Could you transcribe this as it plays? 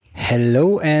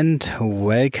Hello and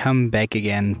welcome back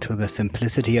again to the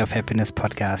Simplicity of Happiness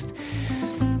podcast.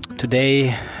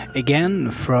 Today, again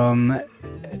from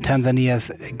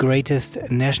Tanzania's greatest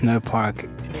national park,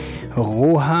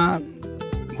 Roha,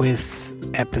 with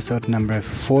episode number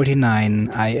 49.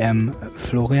 I am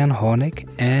Florian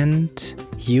Hornig and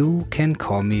you can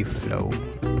call me Flo.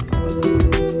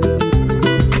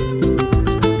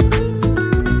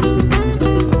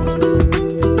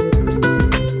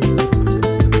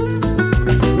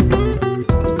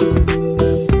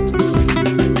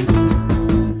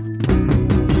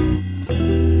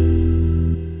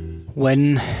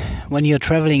 When you're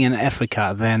traveling in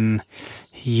Africa, then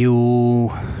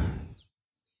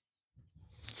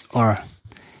or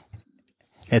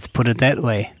let's put it that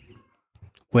way,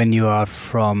 when you are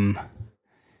from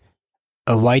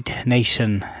a white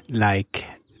nation like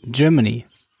Germany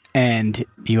and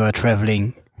you are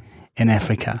traveling in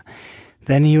Africa,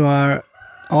 then you are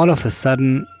all of a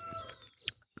sudden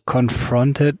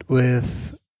confronted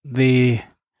with the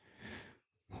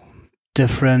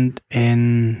difference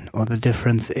in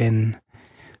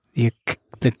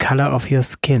the color of your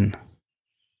skin,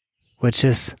 which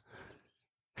is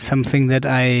something that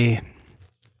I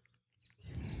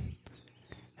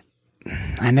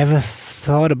never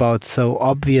thought about so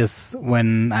obvious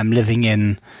when I'm living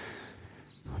in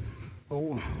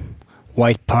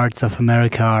white parts of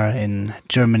America, or in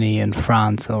Germany, in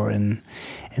France, or in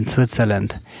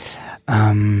Switzerland.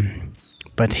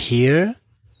 But here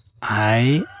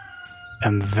I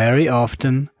am very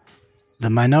often the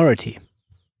minority.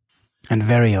 And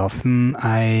very often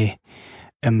I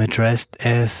am addressed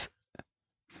as,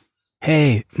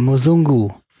 "Hey,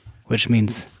 Muzungu," which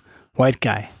means white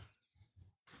guy.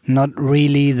 Not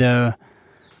really the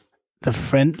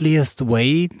friendliest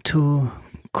way to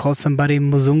call somebody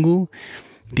Muzungu,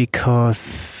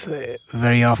 because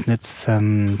very often it's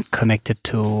connected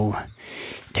to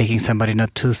taking somebody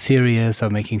not too serious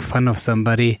or making fun of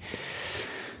somebody.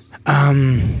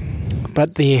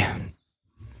 But the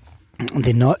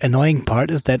annoying part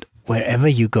is that wherever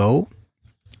you go,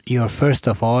 you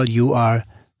are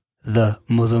the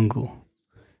Muzungu,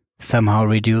 somehow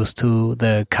reduced to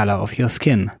the color of your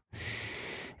skin.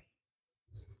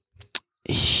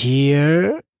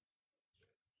 Here,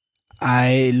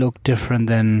 I look different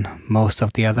than most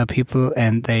of the other people,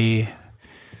 and they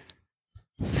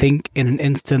think in an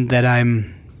instant that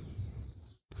I'm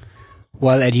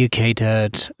well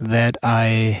educated, that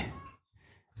I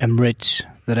am rich,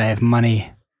 that I have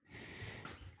money,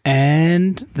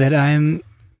 and that I'm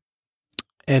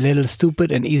a little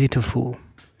stupid and easy to fool,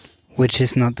 which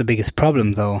is not the biggest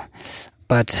problem though,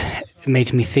 but it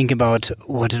made me think about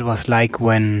what it was like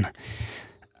when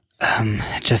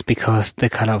just because the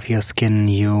color of your skin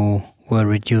you were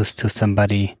reduced to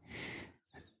somebody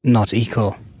not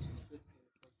equal.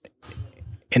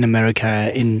 In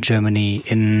America, in Germany,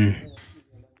 in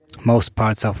most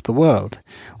parts of the world,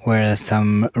 where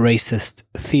some racist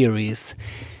theories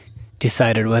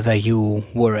decided whether you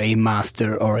were a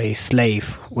master or a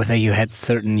slave, whether you had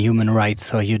certain human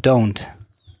rights or you don't.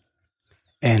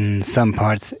 In some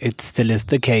parts, it still is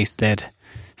the case that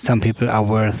some people are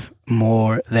worth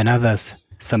more than others.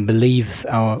 Some beliefs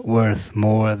are worth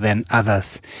more than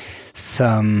others.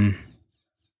 Some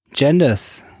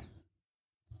genders,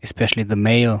 especially the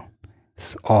male,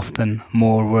 is often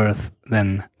more worth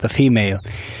than the female.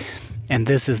 And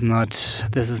this is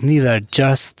neither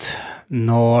just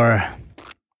nor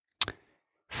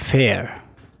fair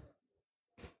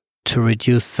to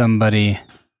reduce somebody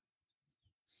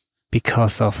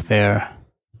because of their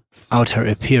outer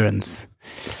appearance.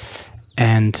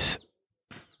 And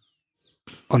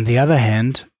on the other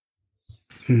hand,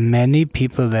 many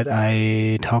people that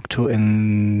I talk to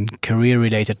in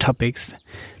career-related topics,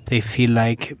 they feel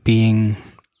like being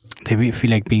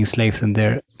slaves in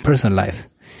their personal life.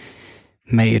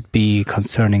 May it be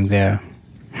concerning their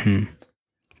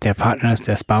partners,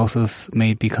 their spouses.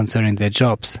 May it be concerning their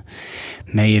jobs.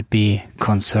 May it be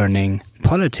concerning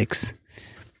politics.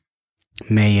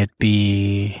 May it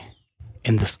be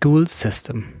in the school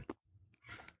system.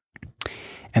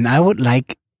 And I would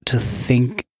like to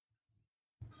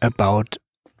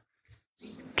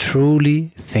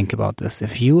truly think about this.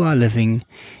 If you are living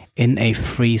in a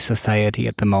free society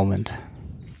at the moment,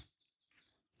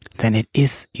 then it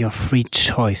is your free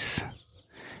choice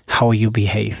how you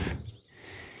behave.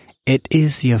 It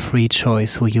is your free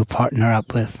choice who you partner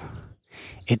up with.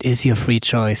 It is your free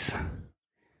choice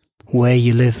where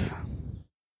you live.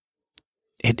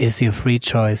 It is your free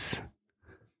choice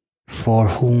for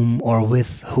whom or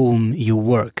with whom you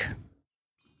work.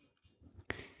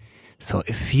 So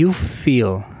if you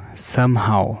feel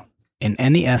somehow in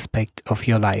any aspect of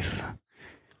your life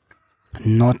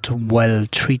not well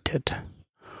treated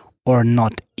or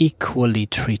not equally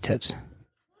treated,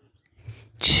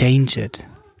 change it.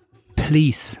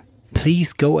 Please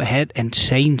go ahead and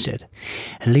change it.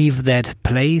 Leave that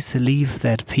place, leave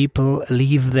that people,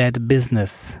 leave that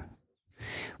business.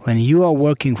 When you are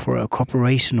working for a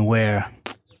corporation where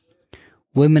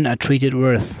women are treated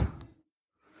worse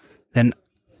than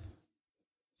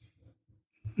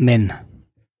men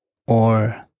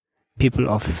or people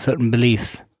of certain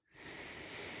beliefs,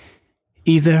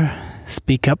 either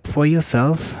speak up for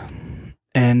yourself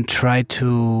and try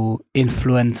to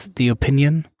influence the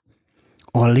opinion,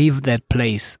 or leave that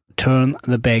place, turn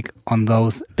the back on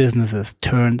those businesses,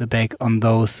 turn the back on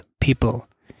those people,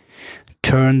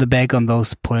 turn the back on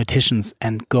those politicians,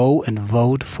 and go and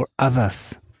vote for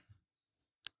others.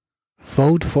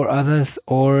 Vote for others,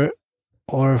 or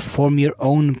form your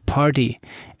own party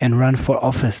and run for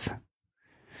office.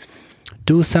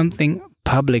 Do something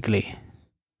publicly.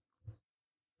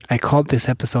 I called this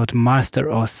episode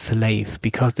Master or Slave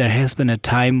because there has been a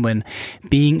time when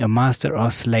being a master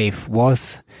or slave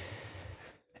was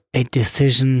a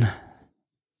decision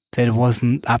that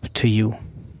wasn't up to you.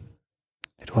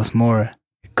 It was more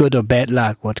good or bad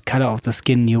luck, what color of the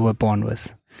skin you were born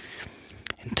with.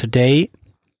 And today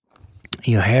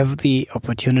you have the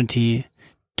opportunity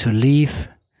to leave,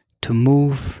 to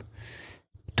move,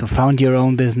 to found your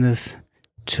own business,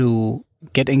 to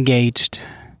get engaged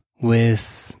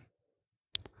with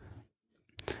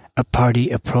a party,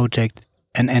 a project,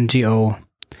 an NGO.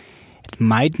 It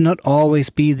might not always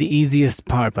be the easiest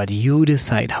part, but you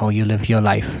decide how you live your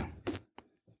life.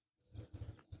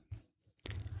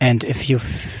 And if you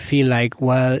feel like,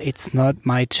 well, it's not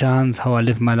my chance how I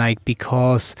live my life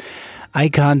because I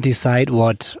can't decide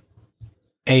what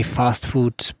a fast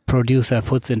food producer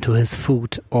puts into his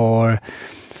food, or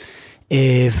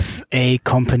if a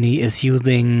company is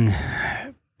using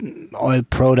oil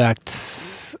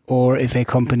products, or if a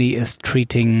company is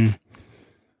treating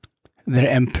their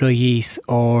employees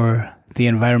or the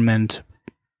environment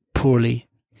poorly.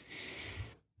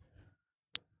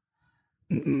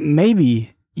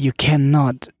 Maybe you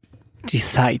cannot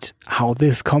decide how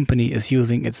this company is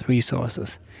using its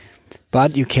resources,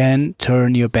 but you can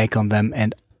turn your back on them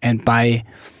and buy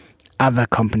other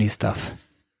company stuff.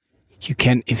 You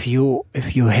can, if you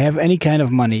have any kind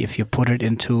of money, if you put it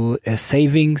into a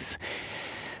savings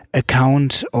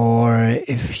account, or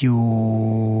if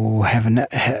you have an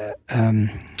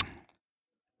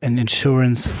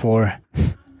insurance for,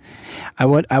 I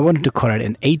wanted to call it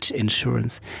an age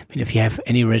insurance. I mean, if you have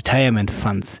any retirement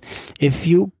funds, if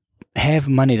you have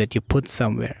money that you put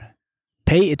somewhere,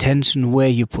 pay attention where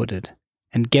you put it,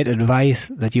 and get advice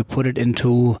that you put it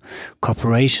into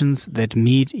corporations that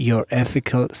meet your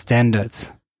ethical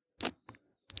standards.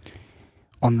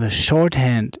 On the short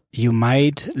hand, you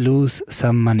might lose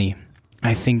some money.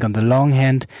 I think on the long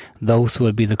hand, those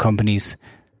will be the companies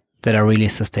that are really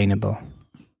sustainable.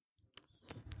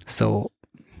 So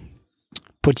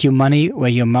put your money where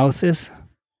your mouth is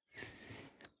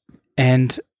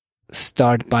and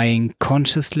start buying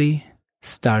consciously,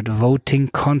 start voting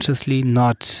consciously,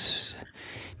 not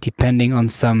depending on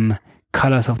some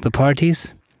colors of the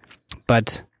parties,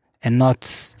 and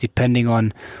not depending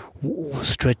on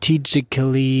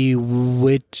strategically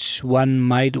which one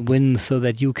might win, so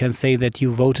that you can say that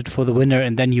you voted for the winner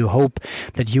and then you hope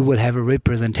that you will have a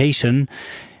representation.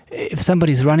 If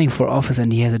somebody's running for office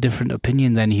and he has a different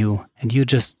opinion than you, and you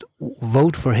just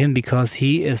vote for him because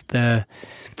he is the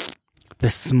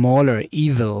smaller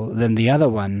evil than the other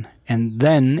one, and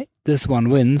then this one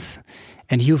wins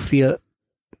and you feel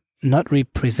not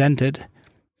represented,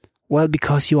 well,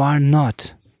 because you are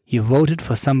not. You voted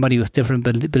for somebody with different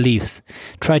beliefs.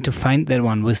 Try to find that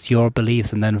one with your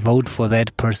beliefs and then vote for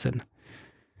that person.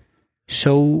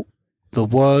 Show the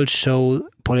world, show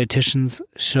politicians,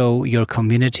 show your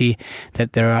community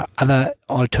that there are other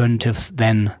alternatives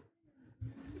than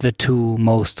the two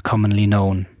most commonly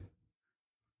known.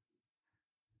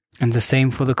 And the same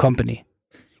for the company.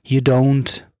 You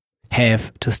don't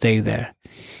have to stay there.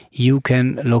 You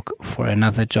can look for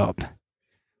another job.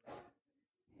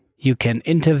 You can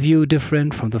interview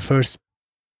different from the first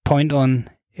point on.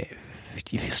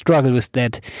 If you struggle with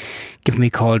that, give me a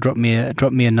call, drop me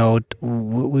a note.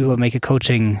 We will make a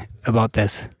coaching about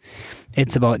this.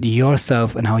 It's about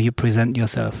yourself and how you present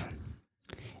yourself.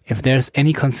 If there's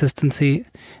any consistency,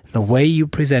 the way you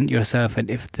present yourself, and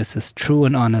if this is true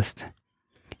and honest,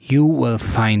 you will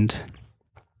find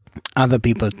other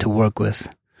people to work with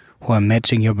who are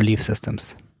matching your belief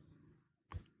systems.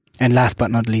 And last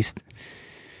but not least,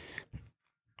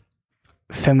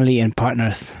 family and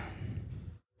partners.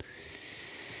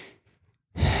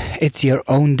 it's your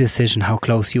own decision how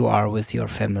close you are with your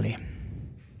family.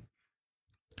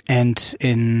 And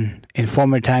in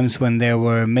former times when there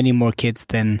were many more kids,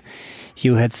 then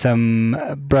you had some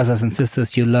brothers and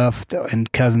sisters you loved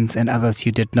and cousins and others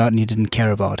you did not and you didn't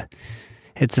care about.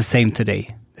 It's the same today.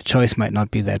 The choice might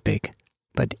not be that big,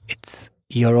 but it's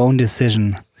your own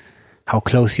decision how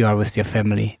close you are with your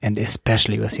family and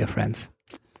especially with your friends.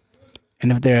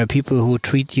 And if there are people who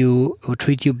treat you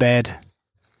bad,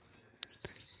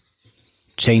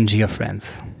 change your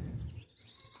friends.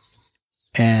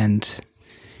 And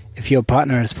if your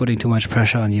partner is putting too much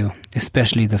pressure on you,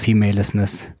 especially the female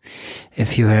listeners,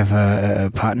 if you have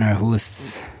a partner who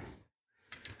is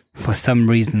for some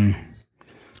reason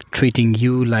treating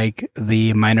you like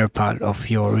the minor part of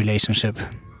your relationship,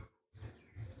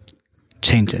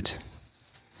 change it.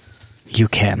 You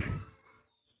can.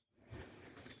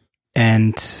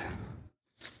 And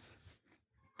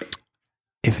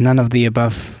if none of the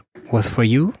above was for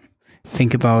you,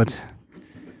 think about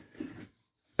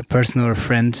a person or a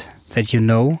friend that you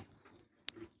know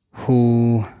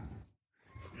who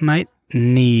might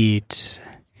need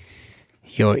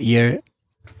your ear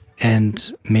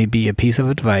and maybe a piece of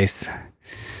advice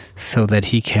so that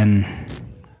he can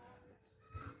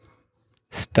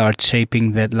start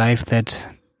shaping that life that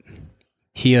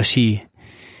he or she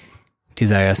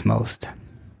desires most.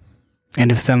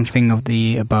 And if something of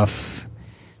the above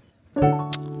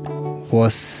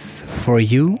was for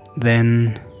you,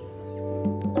 then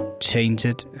change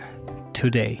it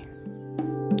today.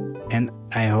 And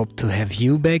I hope to have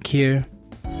you back here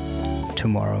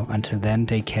tomorrow. Until then,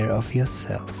 take care of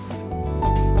yourself.